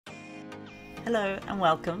Hello and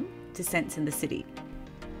welcome to Sense in the City.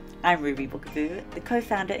 I'm Ruby Bookaboo, the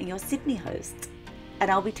co-founder and your Sydney host,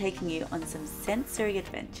 and I'll be taking you on some sensory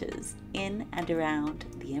adventures in and around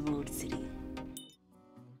the Emerald City.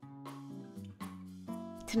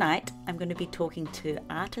 Tonight, I'm going to be talking to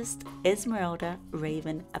artist Esmeralda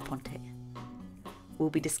Raven Aponte.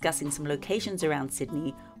 We'll be discussing some locations around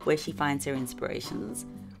Sydney where she finds her inspirations,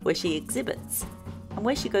 where she exhibits, and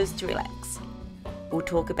where she goes to relax. We'll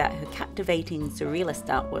talk about her captivating surrealist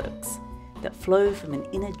artworks that flow from an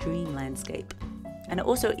inner dream landscape and are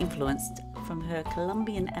also influenced from her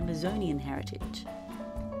Colombian Amazonian heritage.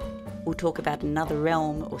 We'll talk about another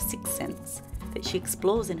realm or sixth sense that she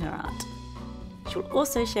explores in her art. She'll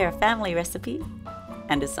also share a family recipe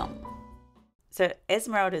and a song. So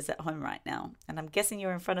Esmeralda's at home right now, and I'm guessing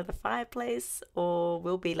you're in front of the fireplace, or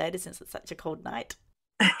will be later since it's such a cold night.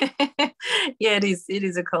 Yeah, it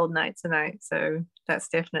is a cold night tonight, so that's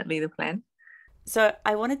definitely the plan. So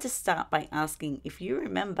I wanted to start by asking if you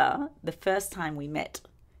remember the first time we met,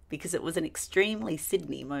 because it was an extremely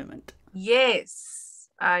Sydney moment. Yes,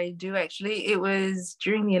 I do actually. It was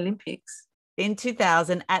during the Olympics. In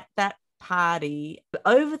 2000 at that party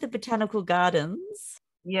over the Botanical Gardens.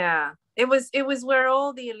 Yeah. It was where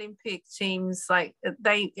all the Olympic teams,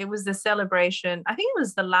 it was the celebration. I think it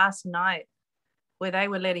was the last night where they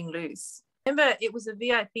were letting loose. Remember, it was a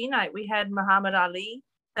VIP night. We had Muhammad Ali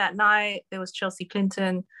that night. There was Chelsea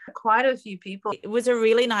Clinton, quite a few people. It was a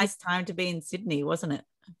really nice time to be in Sydney, wasn't it?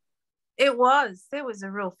 It was. There was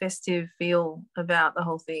a real festive feel about the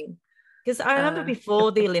whole thing. Because I remember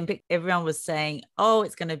before the Olympics, everyone was saying, oh,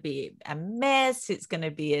 it's going to be a mess. It's going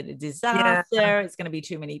to be a disaster. Yeah. It's going to be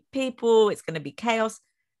too many people. It's going to be chaos.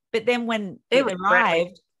 But then when it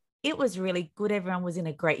arrived, it was really good. Everyone was in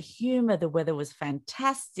a great humor. The weather was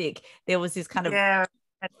fantastic. There was this kind of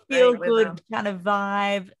feel good kind of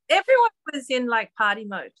vibe. Everyone was in like party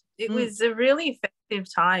mode. It was a really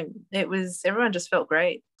festive time. Everyone just felt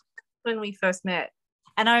great when we first met.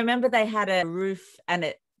 And I remember they had a roof, and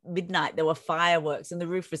at midnight there were fireworks, and the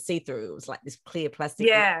roof was see-through. It was like this clear plastic.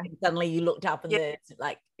 Yeah. And suddenly you looked up and there's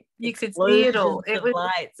like you could see it all. It was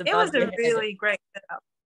a head. Really great setup.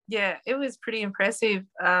 Yeah, it was pretty impressive.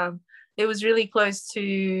 It was really close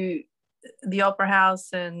to the Opera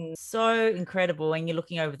House, and so incredible. And you're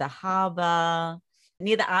looking over the harbour,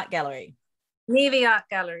 near the art gallery. Near the art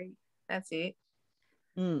gallery, that's it.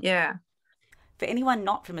 Yeah. For anyone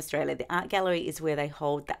not from Australia, the art gallery is where they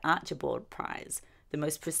hold the Archibald Prize, the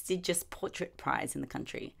most prestigious portrait prize in the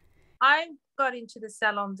country. I got into the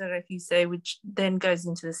Salon de Réfusé, which then goes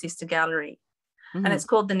into the sister gallery. And it's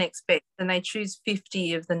called The Next Best, and they choose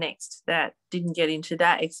 50 of the next that didn't get into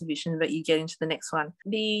that exhibition, but you get into the next one.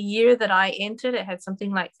 The year that I entered, it had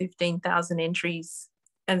something like 15,000 entries.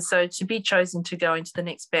 And so to be chosen to go into the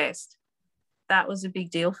next best, that was a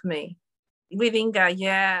big deal for me. With Inga,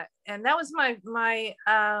 yeah. And that was my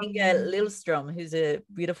Inga Lillstrom, who's a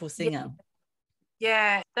beautiful singer.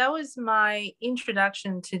 Yeah, that was my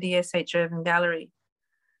introduction to the SH Irving Gallery,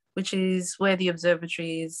 which is where the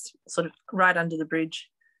observatory is, sort of right under the bridge.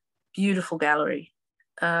 Beautiful gallery.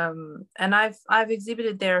 And I've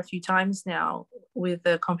exhibited there a few times now with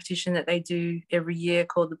a competition that they do every year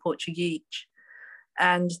called the Portuguese.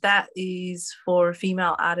 And that is for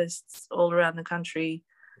female artists all around the country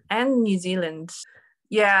and New Zealand.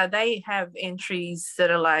 Yeah, they have entries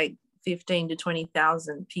that are like 15 to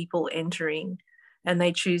 20,000 people entering, and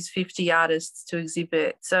they choose 50 artists to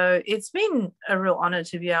exhibit. So it's been a real honor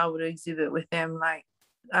to be able to exhibit with them. Like,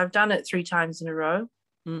 I've done it 3 times in a row,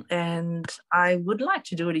 and I would like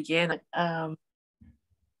to do it again.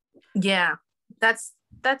 Yeah, that's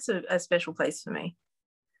a special place for me.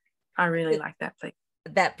 I really like that place.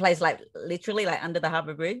 That place, like literally like under the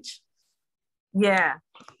harbour bridge? Yeah.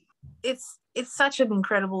 It's such an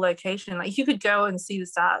incredible location. Like, you could go and see the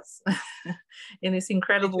stars in this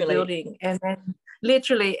incredible building, and then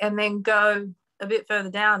go a bit further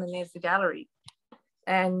down and there's the gallery.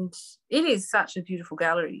 And it is such a beautiful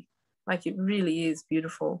gallery. Like, it really is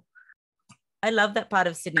beautiful. I love that part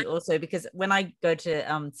of Sydney also, because when I go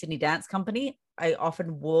to Sydney Dance Company, I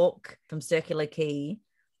often walk from Circular Quay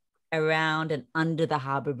around and under the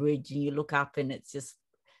harbour bridge, and you look up and it's just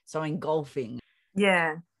so engulfing.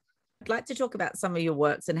 Yeah. I'd like to talk about some of your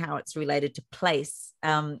works and how it's related to place.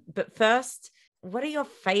 But first, what are your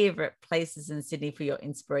favourite places in Sydney for your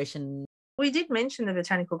inspiration? We did mention the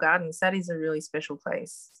Botanical Gardens. That is a really special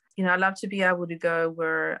place. You know, I love to be able to go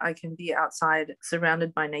where I can be outside,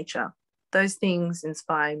 surrounded by nature. Those things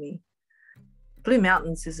inspire me. Blue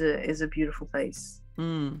Mountains is a beautiful place.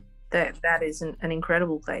 That is an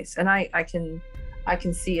incredible place, and I can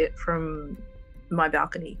see it from my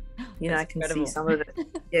balcony. I can see some of it.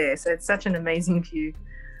 Yeah, so it's such an amazing view.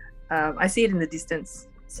 I see it in the distance,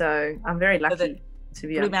 so I'm very lucky to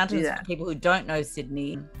be able to do that. For people who don't know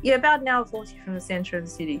Sydney. Yeah, about an hour 40 from the centre of the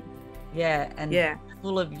city. Yeah, and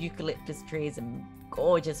full of eucalyptus trees and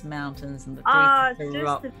gorgeous mountains and the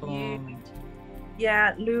rock formed.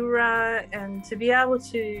 Yeah, Lura, and to be able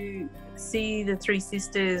to see the Three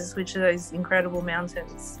Sisters, which are those incredible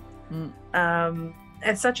mountains.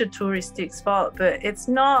 It's such a touristic spot, but it's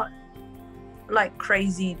not like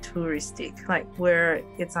crazy touristic, like where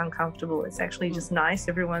it's uncomfortable. It's actually just nice.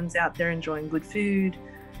 Everyone's out there enjoying good food,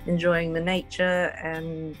 enjoying the nature,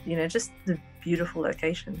 and just the beautiful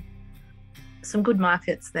location. Some good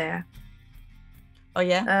markets there. Oh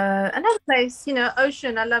yeah. Another place,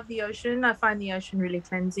 ocean. I love the ocean. I find the ocean really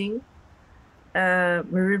cleansing.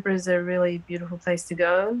 Maroubra is a really beautiful place to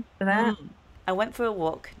go for that. I went for a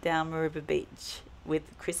walk down Maroubra Beach with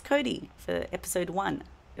Chris Cody for episode 1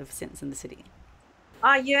 of Sense in the City.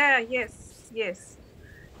 Oh yeah, yes.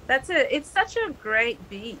 It's such a great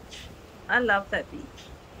beach. I love that beach.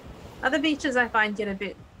 Other beaches I find get a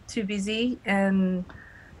bit too busy, and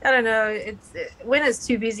I don't know, when it's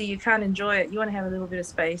too busy you can't enjoy it. You want to have a little bit of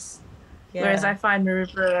space. Yeah. Whereas I find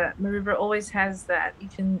Maroubra always has that.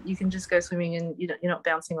 You can just go swimming and you're not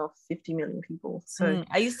bouncing off 50 million people. So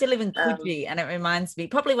I used to live in Coogee, and it reminds me,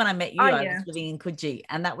 probably when I met you, I was living in Coogee,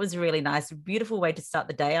 and that was really nice. A beautiful way to start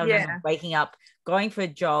the day. I remember waking up, going for a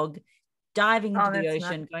jog, diving into the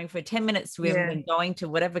ocean, going for a 10-minute swim, and going to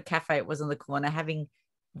whatever cafe it was on the corner, having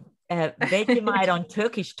Vegemite on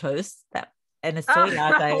Turkish toast and a soy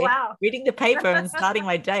latte, reading the paper and starting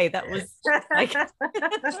my day. That was like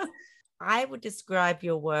I would describe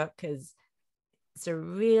your work as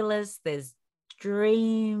surrealist. There's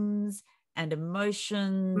dreams and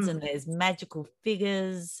emotions, and there's magical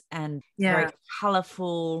figures, and very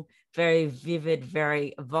colorful, very vivid,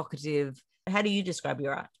 very evocative. How do you describe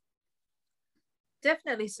your art?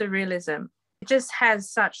 Definitely surrealism. It just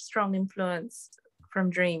has such strong influence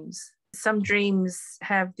from dreams. Some dreams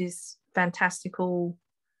have this fantastical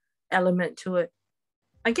element to it.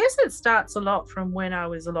 I guess it starts a lot from when I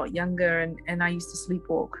was a lot younger, and I used to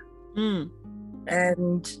sleepwalk.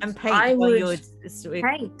 And paint. I would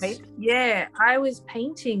paint. Yeah, I was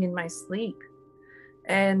painting in my sleep,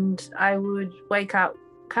 and I would wake up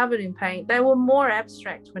covered in paint. They were more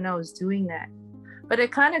abstract when I was doing that, but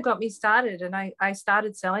it kind of got me started, and I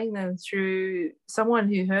started selling them through someone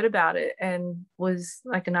who heard about it and was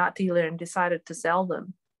like an art dealer and decided to sell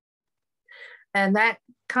them. And that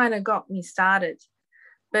kind of got me started.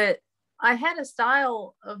 But I had a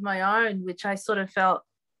style of my own, which I sort of felt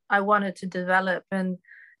I wanted to develop. And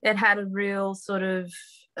it had a real sort of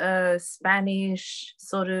Spanish,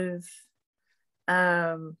 sort of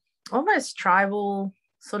almost tribal,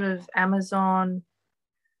 sort of Amazon,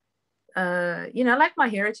 like my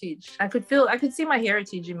heritage. I could see my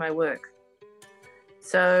heritage in my work.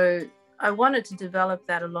 So I wanted to develop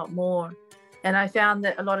that a lot more. And I found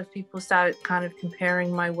that a lot of people started kind of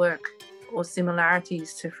comparing my work or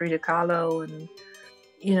similarities to Frida Kahlo and,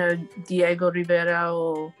 Diego Rivera,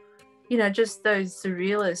 or, just those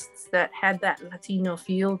surrealists that had that Latino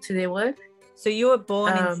feel to their work. So you were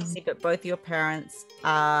born in Sydney, but both your parents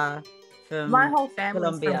are from my whole family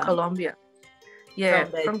Colombia. From Colombia. Yeah,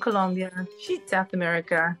 from Colombia, South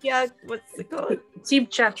America. Yeah, what's it called?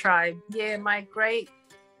 Chibcha tribe. Yeah, my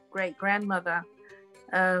great-great-grandmother,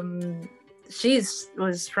 she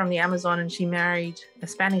was from the Amazon, and she married a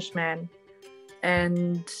Spanish man.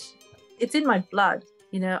 And it's in my blood.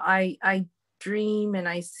 I dream and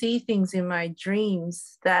I see things in my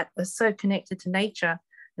dreams that are so connected to nature.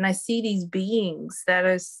 And I see these beings that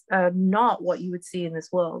are not what you would see in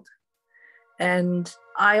this world. And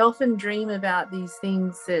I often dream about these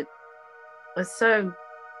things that are so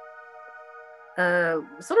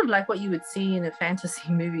sort of like what you would see in a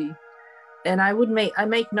fantasy movie. And I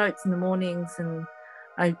make notes in the mornings, and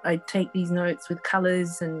I take these notes with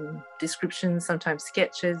colors and descriptions, sometimes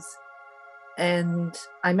sketches, and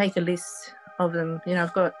I make a list of them.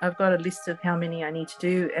 I've got a list of how many I need to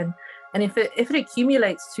do, and if it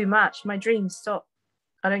accumulates too much, my dreams stop.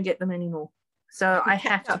 I don't get them anymore. So I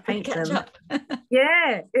have to paint them.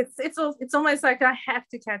 Yeah, it's almost like I have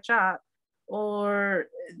to catch up, or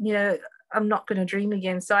I'm not going to dream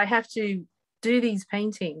again. So I have to do these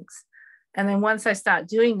paintings. And then once I start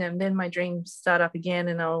doing them, then my dreams start up again,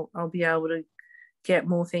 and I'll be able to get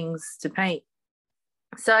more things to paint.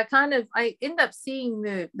 So I end up seeing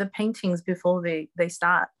the paintings before they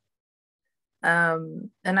start. And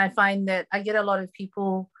I find that I get a lot of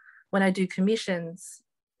people when I do commissions,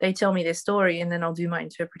 they tell me their story, and then I'll do my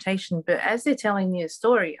interpretation. But as they're telling me a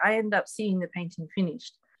story, I end up seeing the painting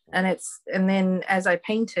finished. And then as I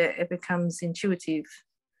paint it, it becomes intuitive,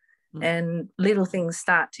 and little things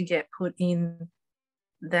start to get put in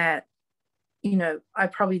that, you know, I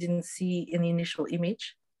probably didn't see in the initial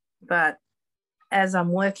image, but as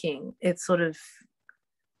I'm working, it sort of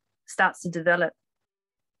starts to develop.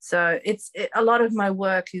 So a lot of my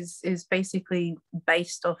work is basically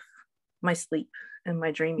based off my sleep and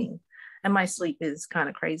my dreaming, and my sleep is kind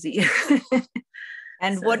of crazy.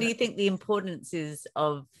 And so, what do you think the importance is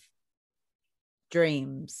of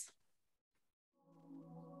dreams?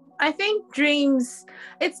 I think dreams,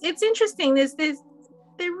 it's interesting. There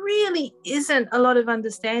really isn't a lot of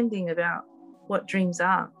understanding about what dreams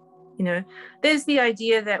are. You know, there's the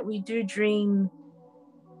idea that we do dream,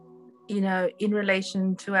 you know, in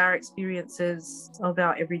relation to our experiences of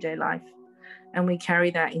our everyday life, and we carry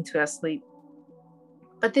that into our sleep.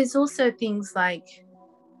 But there's also things like,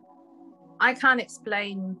 I can't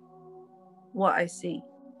explain what I see.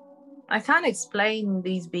 I can't explain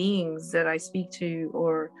these beings that I speak to,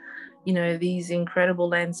 or, you know, these incredible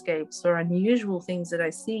landscapes or unusual things that I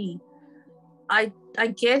see. I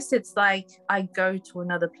guess it's like I go to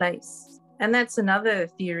another place. And that's another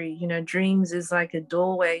theory, you know, dreams is like a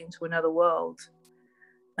doorway into another world,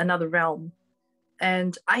 another realm.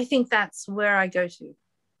 And I think that's where I go to.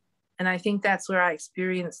 And I think that's where I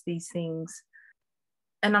experience these things.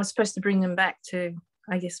 And I'm supposed to bring them back to,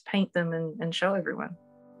 I guess, paint them and show everyone.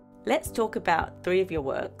 Let's talk about 3 of your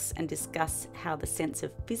works and discuss how the sense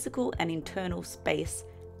of physical and internal space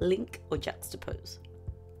link or juxtapose.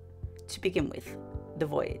 To begin with, The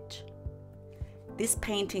Voyage. This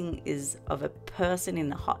painting is of a person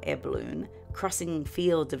in a hot air balloon crossing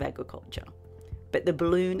fields of agriculture, but the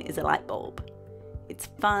balloon is a light bulb. It's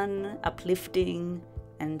fun, uplifting,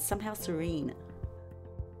 and somehow serene.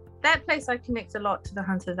 That place I connect a lot to the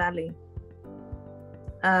Hunter Valley.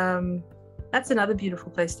 That's another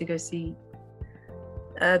beautiful place to go see.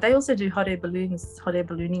 They also do hot air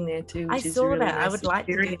ballooning there too. I saw really that. Nice. I would like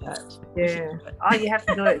to do that. Yeah. Oh, you have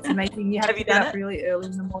to do it. It's amazing. You have to get up really early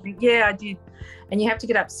in the morning. Yeah, I did. And you have to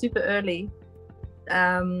get up super early.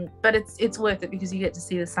 But it's worth it because you get to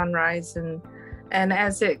see the sunrise, and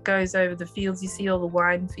as it goes over the fields, you see all the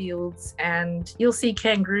wine fields, and you'll see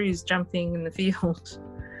kangaroos jumping in the field.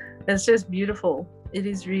 It's just beautiful. It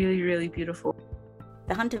is really, really beautiful.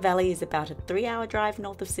 The Hunter Valley is about a 3-hour drive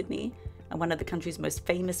north of Sydney and one of the country's most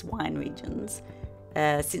famous wine regions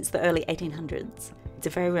since the early 1800s. It's a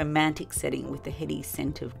very romantic setting with the heady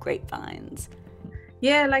scent of grapevines.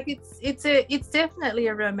 Yeah, like it's definitely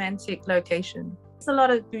a romantic location. There's a lot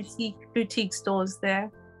of boutique stores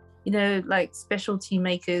there, you know, like specialty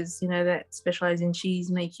makers, you know, that specialize in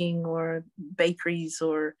cheese making, or bakeries,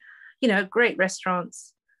 or, you know, great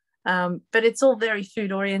restaurants. But it's all very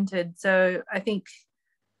food oriented. So I think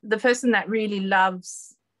the person that really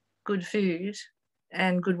loves good food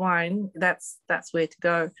and good wine, that's where to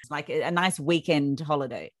go. It's like a nice weekend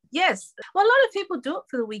holiday. Yes. Well, a lot of people do it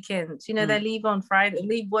for the weekend. You know, they leave on Friday,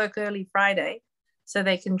 leave work early Friday, so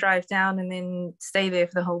they can drive down and then stay there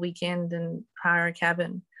for the whole weekend and hire a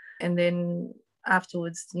cabin. And then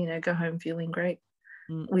afterwards, you know, go home feeling great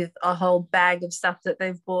with a whole bag of stuff that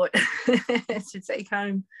they've bought to take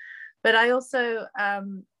home. But I also,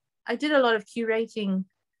 I did a lot of curating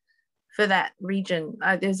for that region.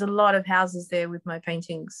 There's a lot of houses there with my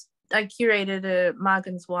paintings. I curated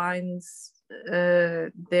Margan's Wines,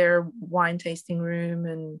 their wine tasting room,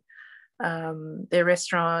 and their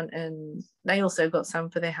restaurant, and they also got some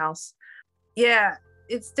for their house. Yeah,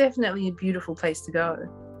 it's definitely a beautiful place to go.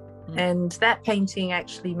 And that painting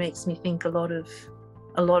actually makes me think a lot of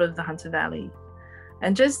the Hunter Valley,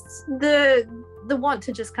 and just the want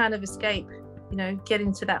to just kind of escape, you know, get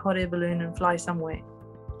into that hot air balloon and fly somewhere,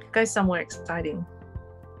 go somewhere exciting.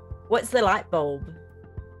 What's the light bulb?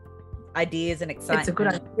 Ideas and excitement. It's a good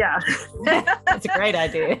idea. It's a great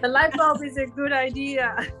idea. The light bulb is a good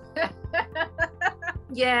idea.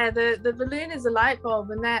 Yeah, the balloon is a light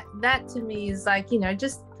bulb, and that to me is like, you know,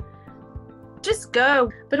 just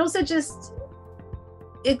go, but also just,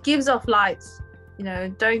 it gives off light. You know,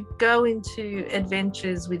 don't go into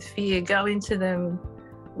adventures with fear, go into them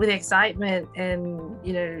with excitement, and,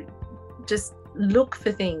 you know, just look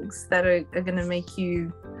for things that are going to make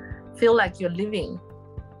you feel like you're living.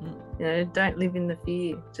 You know, don't live in the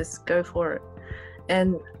fear, just go for it.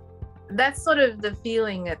 And that's sort of the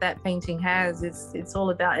feeling that painting has. It's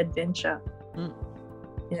all about adventure, you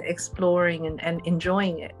know, exploring and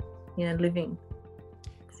enjoying it, you know, living.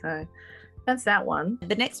 So that's that one.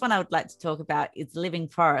 The next one I would like to talk about is Living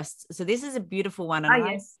Forests. So this is a beautiful one.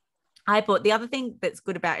 And yes. I thought the other thing that's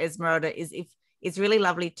good about Esmeralda is if it's really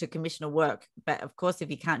lovely to commission a work. But of course, if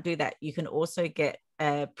you can't do that, you can also get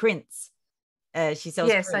prints. She sells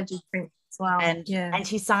Yes, I prints. do prints as well. And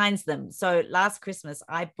she signs them. So last Christmas,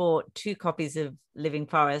 I bought 2 copies of Living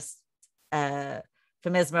Forest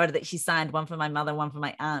from Esmeralda that she signed, one for my mother, one for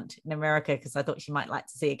my aunt in America, because I thought she might like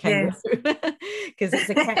to see a kangaroo. Because it's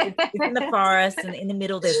in the forest, and in the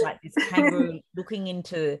middle there's like this kangaroo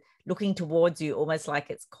looking towards you, almost like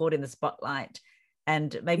it's caught in the spotlight.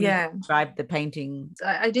 And maybe you can describe the painting.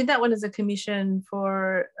 I did that one as a commission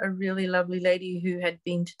for a really lovely lady who had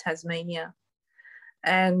been to Tasmania,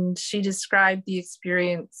 and she described the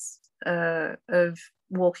experience of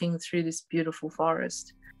walking through this beautiful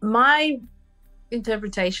forest. My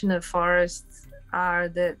interpretation of forests are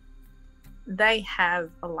that they have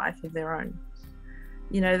a life of their own.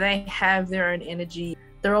 You know, they have their own energy.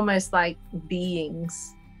 They're almost like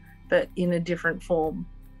beings, but in a different form.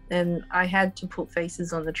 And I had to put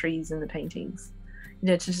faces on the trees in the paintings, you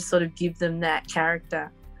know, to just sort of give them that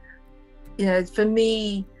character. You know, for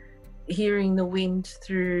me, hearing the wind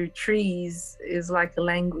through trees is like a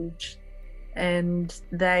language, and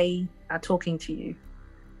they are talking to you.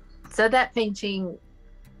 So that painting,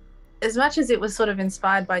 as much as it was sort of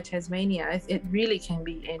inspired by Tasmania, it really can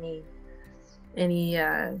be any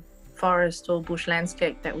forest or bush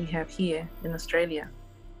landscape that we have here in Australia,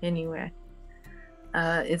 anywhere.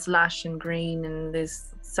 It's lush and green, and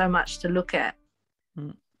there's so much to look at.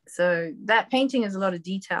 So that painting has a lot of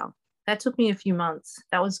detail. That took me a few months.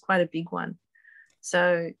 That was quite a big one.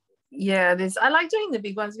 So yeah, I like doing the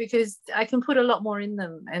big ones because I can put a lot more in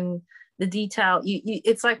them, and the detail,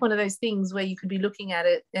 it's like one of those things where you could be looking at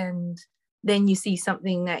it and then you see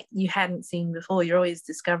something that you hadn't seen before. You're always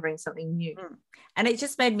discovering something new. And it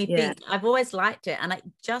just made me think, I've always liked it. And I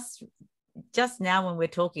just now when we're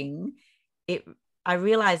talking, I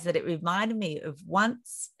realized that it reminded me of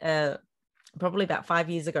once, probably about 5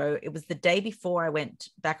 years ago. It was the day before I went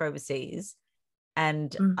back overseas,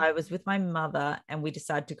 and I was with my mother, and we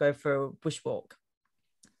decided to go for a bushwalk.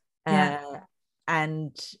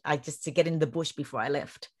 And I just to get in the bush before I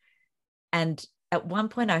left. And at one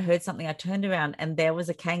point I heard something. I turned around, and there was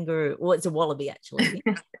a kangaroo, or it's a wallaby actually,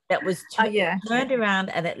 that was turned around,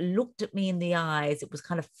 and it looked at me in the eyes. It was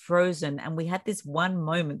kind of frozen, and we had this one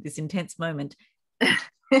moment, this intense moment,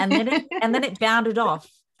 and then it bounded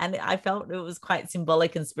off, and I felt it was quite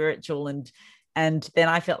symbolic and spiritual, and then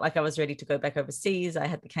I felt like I was ready to go back overseas. I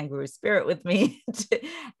had the kangaroo spirit with me,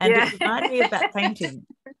 and it reminded me of that painting.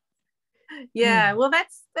 Well,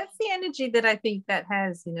 that's the energy that I think that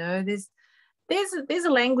has, you know, there's a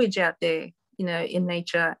language out there, you know, in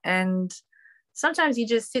nature, and sometimes you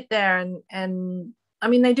just sit there and I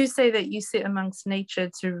mean, they do say that you sit amongst nature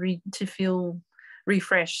to feel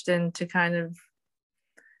refreshed and to kind of,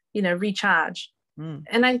 you know, recharge.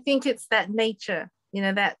 And I think it's that nature, you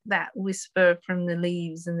know, that whisper from the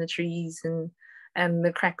leaves and the trees and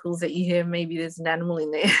the crackles that you hear. Maybe there's an animal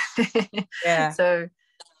in there. So,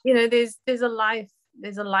 you know, there's a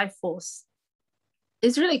life force.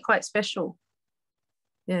 It's really quite special.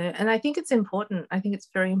 And I think it's important. I think it's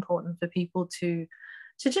very important for people to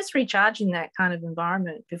just recharge in that kind of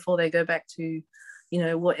environment before they go back to, you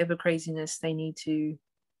know, whatever craziness they need to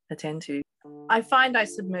attend to. I find I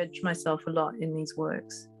submerge myself a lot in these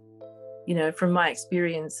works. You know, from my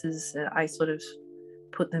experiences, I sort of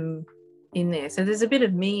put them in there. So there's a bit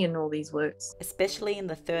of me in all these works. Especially in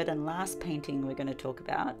the third and last painting we're going to talk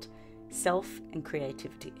about, self and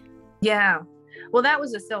creativity. Yeah. Well, that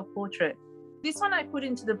was a self-portrait. This one I put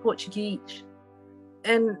into the Portuguese.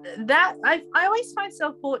 And that, I always find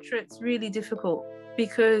self-portraits really difficult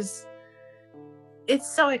because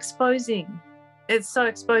it's so exposing. It's so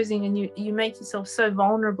exposing, and you make yourself so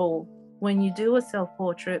vulnerable when you do a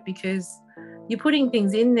self-portrait because you're putting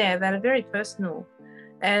things in there that are very personal.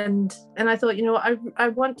 And I thought, you know, I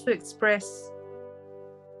want to express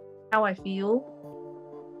how I feel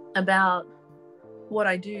about what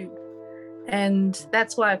I do. And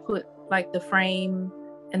that's why I put like the frame,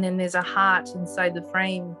 and then there's a heart inside the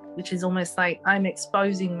frame, which is almost like I'm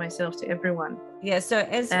exposing myself to everyone. Yeah, so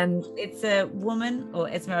it's a woman, or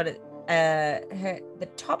Esmeralda, the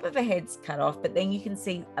top of her head's cut off, but then you can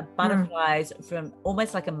see a butterflies from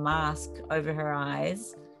almost like a mask over her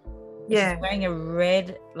eyes. She's wearing a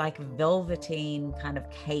red, like velveteen kind of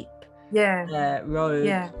cape,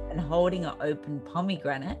 robe, and holding an open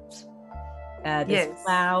pomegranate. There's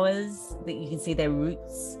flowers that you can see their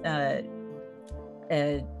roots.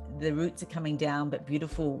 The roots are coming down, but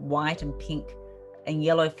beautiful white and pink and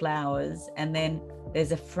yellow flowers. And then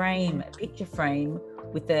there's a frame, a picture frame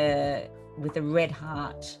with a red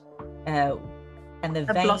heart And the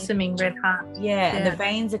A veins, blossoming red heart. yeah, and the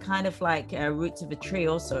veins are kind of like roots of a tree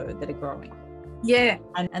also that are growing. Yeah.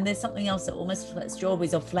 And there's something else that almost looks like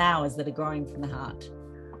strawberries or flowers that are growing from the heart.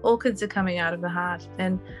 Orchids are coming out of the heart.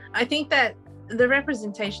 And I think that the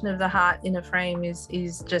representation of the heart in a frame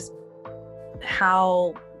is just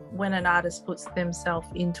how, when an artist puts themselves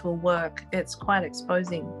into a work, it's quite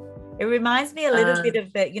exposing. It reminds me a little bit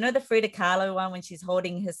of the, you know, the Frida Kahlo one when she's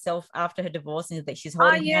holding herself after her divorce, and that she's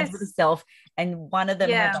holding hands with herself, and one of them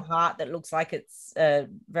has a heart that looks like it's a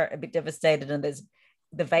bit devastated, and there's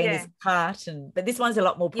the vein is apart, but this one's a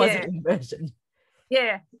lot more positive version.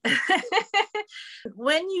 Yeah.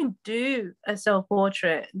 When you do a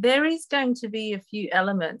self-portrait, there is going to be a few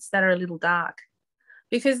elements that are a little dark,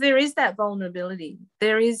 because there is that vulnerability.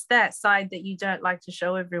 There is that side that you don't like to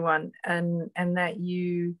show everyone, and that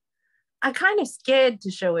you are kind of scared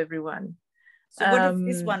to show everyone. So what does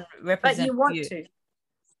this one represent? But you want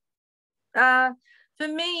to. For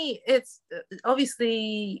me, it's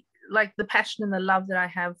obviously like the passion and the love that I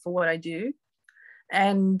have for what I do,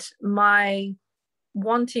 and my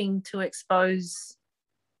wanting to expose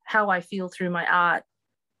how I feel through my art,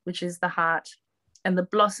 which is the heart, and the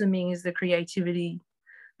blossoming is the creativity.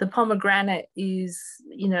 The pomegranate is,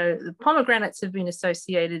 you know, the pomegranates have been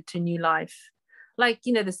associated to new life. Like,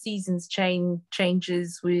 you know, the seasons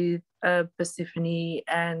changes with Persephone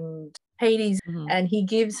and Hades, and he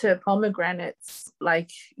gives her pomegranates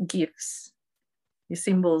like gifts,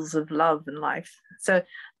 symbols of love and life. So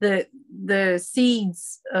the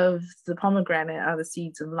seeds of the pomegranate are the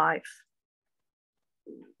seeds of life.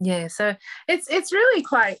 Yeah, so it's really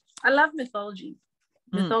quite, I love mythology.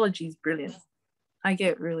 Mythology is brilliant. I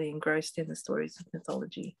get really engrossed in the stories of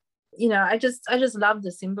mythology. You know, I just love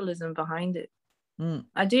the symbolism behind it.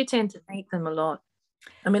 I do tend to paint them a lot.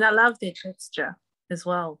 I mean, I love their texture as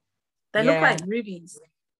well. They look like rubies.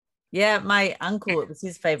 Yeah, my uncle, it was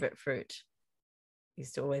his favorite fruit. He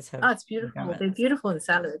used to always have. Oh, it's beautiful. They're beautiful in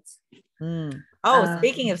salads.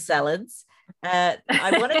 Speaking of salads, I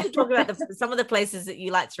wanted to talk about some of the places that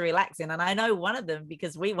you like to relax in, and I know one of them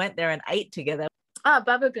because we went there and ate together.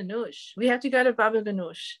 Baba Ganoush. We have to go to Baba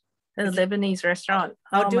Ganoush, a Lebanese restaurant.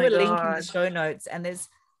 I'll do a link in the show notes, and there's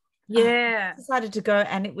I decided to go,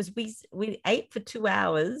 and it was we ate for 2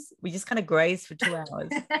 hours. We just kind of grazed for 2 hours.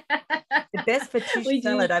 The best fetish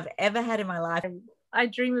salad I've ever had in my life. I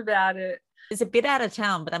dream about it. It's a bit out of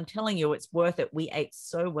town, but I'm telling you, it's worth it. We ate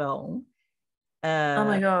so well. Oh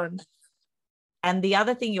my God. And the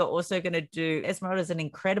other thing you're also going to do, Esmeralda is an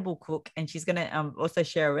incredible cook, and she's going to also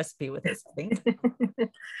share a recipe with us, I think.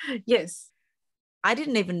 Yes. I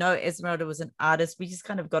didn't even know Esmeralda was an artist. We just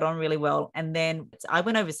kind of got on really well. And then I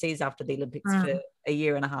went overseas after the Olympics for a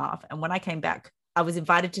year and a half. And when I came back, I was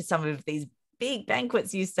invited to some of these big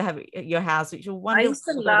banquets you used to have at your house, which were wonderful. I used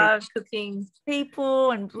to love cooking.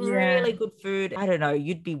 People and really good food. I don't know,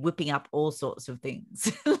 you'd be whipping up all sorts of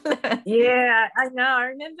things. Yeah, I know. I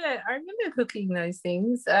remember cooking those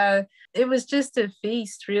things. It was just a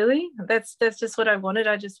feast, really. That's just what I wanted.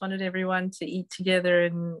 I just wanted everyone to eat together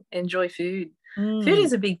and enjoy food. Food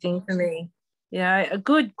is a big thing for me. Yeah, a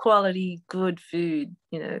good quality, good food.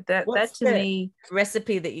 You know, that to me.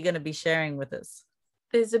 Recipe that you're going to be sharing with us?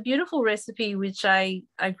 There's a beautiful recipe which I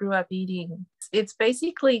grew up eating. It's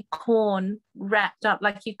basically corn wrapped up,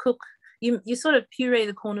 like you cook, you sort of puree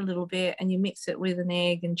the corn a little bit, and you mix it with an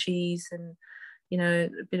egg and cheese and, you know,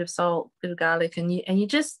 a bit of salt, a bit of garlic, and you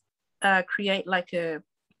just create like a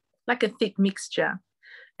thick mixture,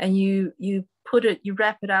 and you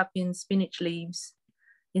wrap it up in spinach leaves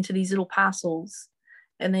into these little parcels,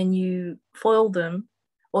 and then you foil them,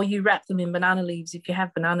 or you wrap them in banana leaves. If you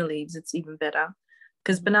have banana leaves, it's even better.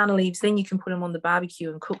 Because banana leaves, then you can put them on the barbecue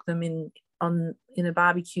and cook them in a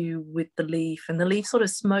barbecue with the leaf, and the leaf sort of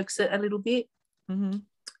smokes it a little bit.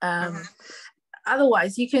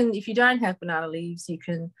 Otherwise, you can, if you don't have banana leaves,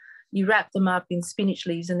 you wrap them up in spinach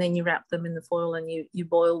leaves, and then you wrap them in the foil, and you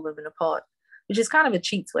boil them in a pot, which is kind of a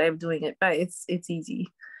cheats way of doing it, but it's easy.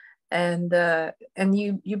 And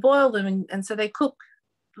you boil them, and so they cook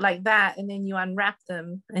like that, and then you unwrap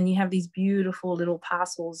them, and you have these beautiful little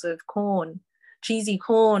parcels of corn. Cheesy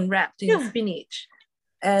corn wrapped in spinach,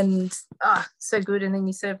 and so good. And then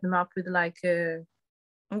you serve them up with I'm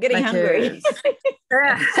getting hungry.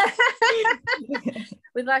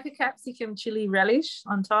 With like a capsicum chili relish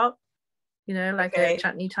on top, you know, like a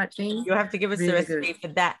chutney type thing. You'll have to give us the recipe for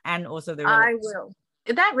that, and also the relish. I will.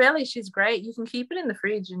 That relish is great. You can keep it in the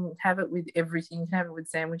fridge and have it with everything. You can have it with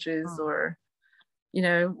sandwiches or, you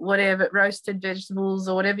know, whatever, roasted vegetables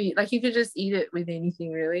or whatever. You could just eat it with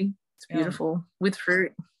anything, really. It's beautiful with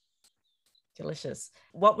fruit. Delicious.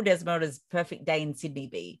 What would Esmeralda's perfect day in Sydney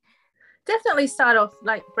be? Definitely start off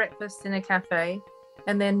like breakfast in a cafe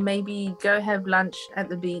and then maybe go have lunch at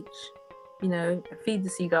the beach, you know, feed the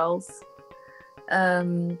seagulls,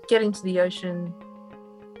 get into the ocean.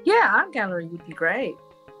 Yeah, art gallery would be great.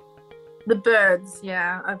 The birds,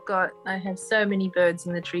 yeah, I have so many birds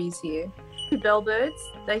in the trees here.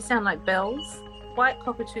 Bellbirds, they sound like bells. White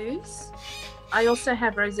cockatoos. I also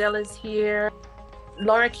have rosellas here.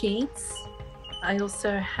 Lorikeets. I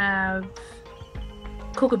also have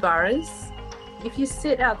kookaburras. If you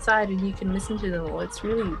sit outside and you can listen to them all, it's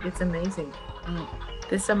amazing.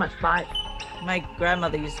 There's so much life. My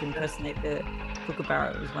grandmother used to impersonate the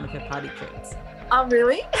kookaburra. It was one of her party tricks. Oh,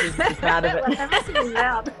 really? She was proud of it. Well, that must have been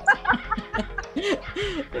loud. It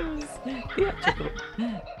was theatrical.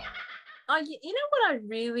 Oh, you know what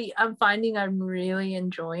I'm finding I'm really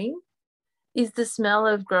enjoying is the smell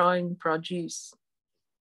of growing produce.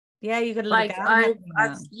 Yeah, you got a little Like garden.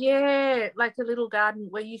 yeah, like a little garden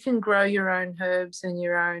where you can grow your own herbs and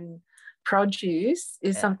your own produce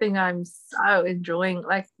is something I'm so enjoying.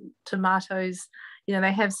 Like tomatoes, you know,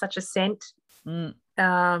 they have such a scent.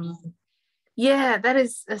 Yeah, that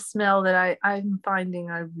is a smell that I'm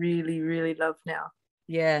finding I really, really love now.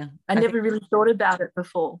 Yeah. I never really thought about it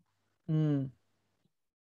before.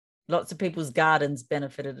 Lots of people's gardens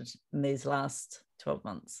benefited in these last 12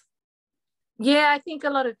 months. Yeah, I think a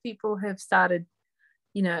lot of people have started,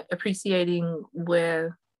 you know, appreciating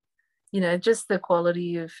where, you know, just the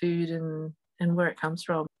quality of food and where it comes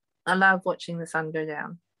from. I love watching the sun go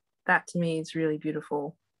down. That to me is really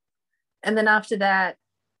beautiful. And then after that,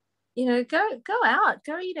 you know, go out,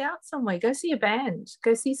 go eat out somewhere, go see a band,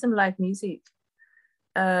 go see some live music,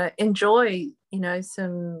 enjoy, you know,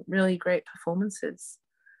 some really great performances.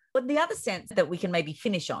 But the other sense that we can maybe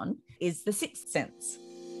finish on is the sixth sense.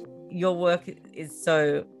 Your work is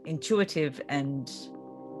so intuitive and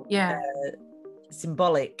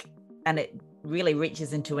symbolic, and it really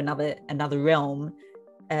reaches into another realm,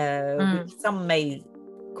 which some may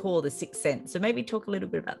call the sixth sense. So maybe talk a little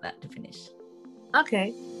bit about that to finish.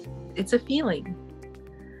 Okay. It's a feeling.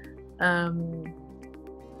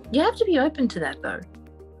 You have to be open to that though.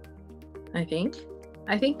 I think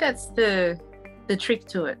that's the trick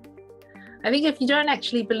to it. I think if you don't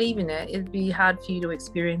actually believe in it, it'd be hard for you to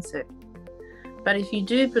experience it. But if you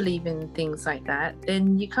do believe in things like that,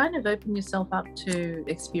 then you kind of open yourself up to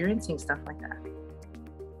experiencing stuff like that.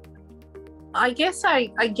 I guess I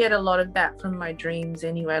get a lot of that from my dreams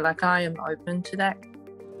anyway. Like I am open to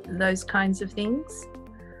those kinds of things.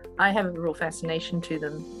 I have a real fascination to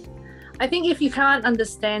them. I think if you can't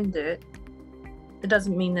understand it, it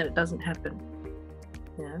doesn't mean that it doesn't happen.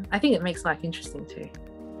 Yeah, I think it makes life interesting too.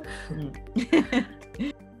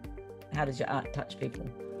 How does your art touch people?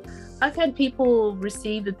 I've had people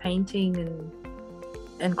receive a painting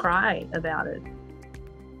and cry about it,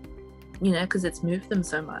 you know, because it's moved them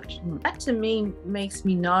so much. That to me makes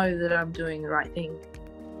me know that I'm doing the right thing,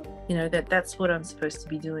 you know, that's what I'm supposed to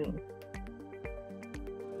be doing.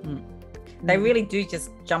 They really do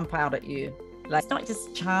just jump out at you. Like, it's not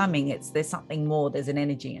just charming, there's something more, there's an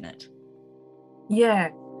energy in it. Yeah.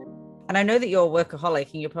 And I know that you're a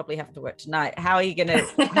workaholic and you probably have to work tonight. How are you gonna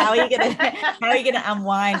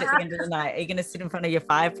unwind at the end of the night? Are you gonna sit in front of your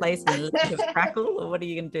fireplace and let it crackle, or what are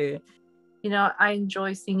you gonna do? You know, I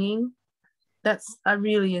enjoy singing. I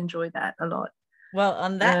really enjoy that a lot. Well,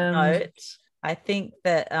 on that note, I think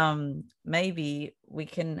that maybe we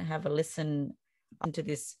can have a listen to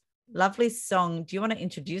this lovely song. Do you want to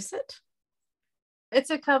introduce it? It's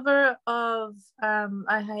a cover of a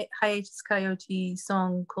Hiatus Kaiyote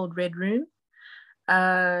song called Red Room.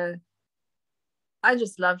 I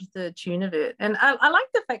just loved the tune of it. And I like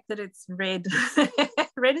the fact that it's red.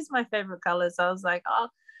 Red is my favorite color. So I was like, oh,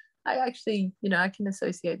 I actually, you know, I can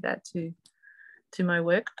associate that to my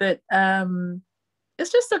work. But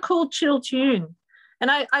it's just a cool, chill tune. And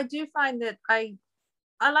I do find that I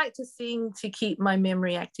like to sing to keep my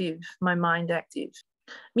memory active, my mind active.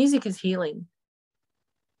 Music is healing.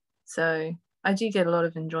 So I do get a lot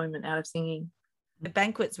of enjoyment out of singing. The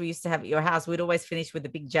banquets we used to have at your house, we'd always finish with a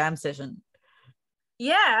big jam session.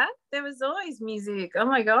 Yeah, there was always music. Oh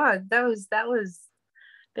my God, that was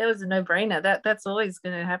a no-brainer. That's always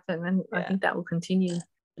going to happen, and I think that will continue.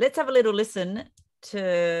 Let's have a little listen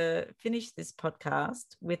to finish this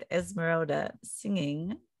podcast with Esmeralda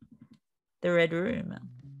singing The Red Room.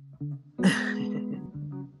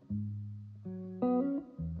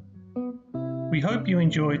 We hope you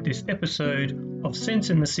enjoyed this episode of Sense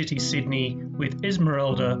in the City, Sydney with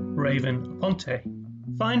Esmeralda Raven Aponte.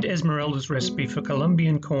 Find Esmeralda's recipe for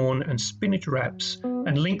Colombian corn and spinach wraps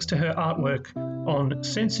and links to her artwork on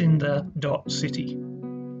senseinthe.city.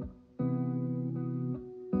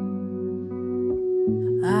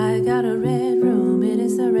 I got a red room, it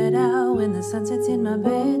is the red hour when the sun sets in my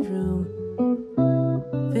bedroom.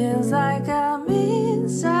 Feels like I'm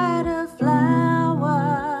inside a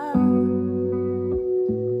flower.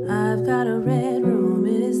 I've got a red room,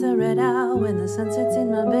 it is the red hour when the sun sets in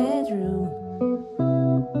my bedroom.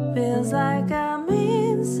 Feels like I'm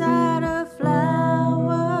inside a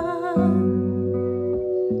flower.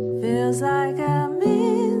 Feels like I'm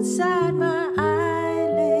inside my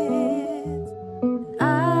eyelids.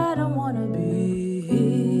 I don't wanna be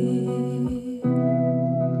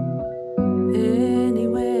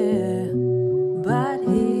anywhere but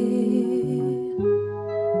here.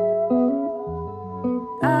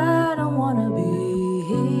 I don't wanna be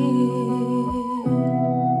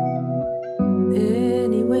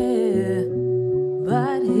anywhere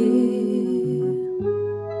but here.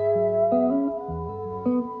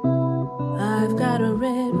 I've got a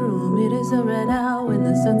red room, it is a red hour when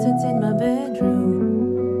the sun sets in my bedroom.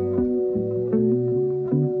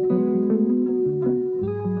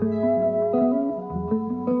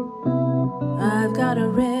 I've got a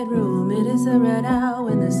red room, it is a red hour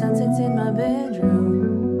when the sun sets in my bedroom.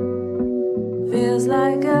 Feels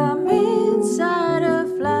like I'm inside a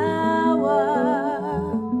flower.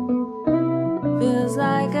 Feels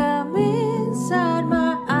like I'm inside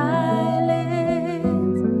my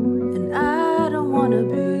eyelids. And I don't wanna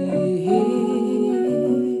be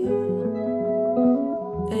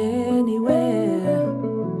anywhere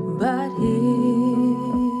but here.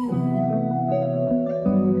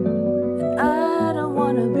 And I don't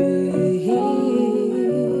wanna be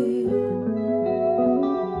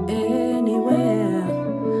anywhere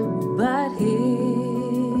but here.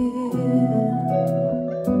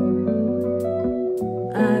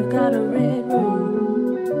 I've got a red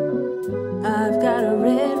room. I've got a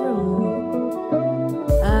red room.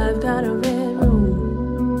 I've got a red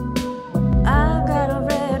room. I've got a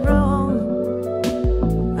red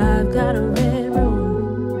room. I've got a red room.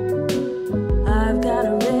 I've got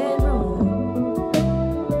a red room.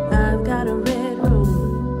 I've got a red room.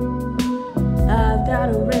 I've got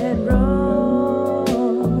a red room.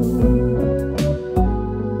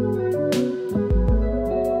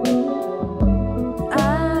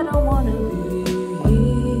 I don't wanna be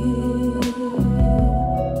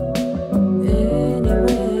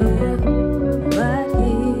anywhere but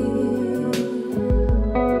here.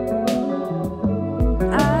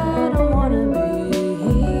 I don't wanna be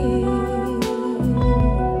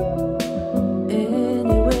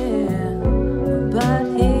anywhere but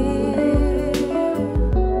here.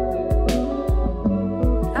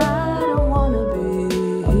 I don't wanna be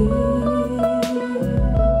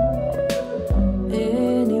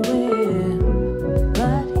anywhere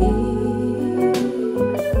but here.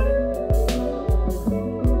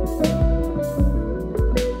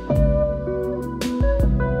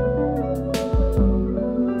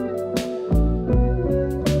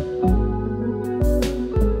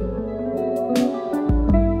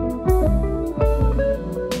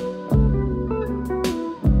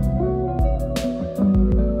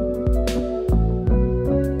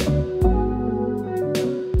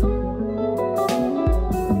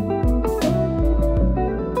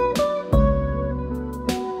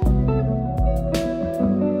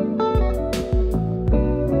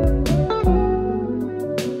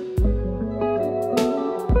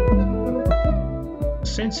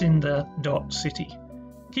 senseinthe.city.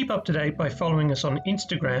 Keep up to date by following us on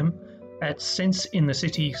Instagram at Sense in the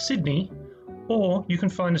City Sydney, or you can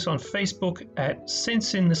find us on Facebook at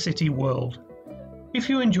Sense in the City World. If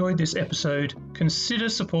you enjoyed this episode, consider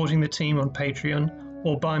supporting the team on Patreon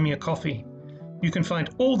or buy me a coffee. You can find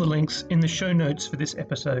all the links in the show notes for this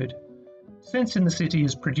episode. Sense in the City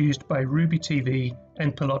is produced by Ruby TV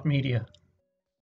and Pilot Media.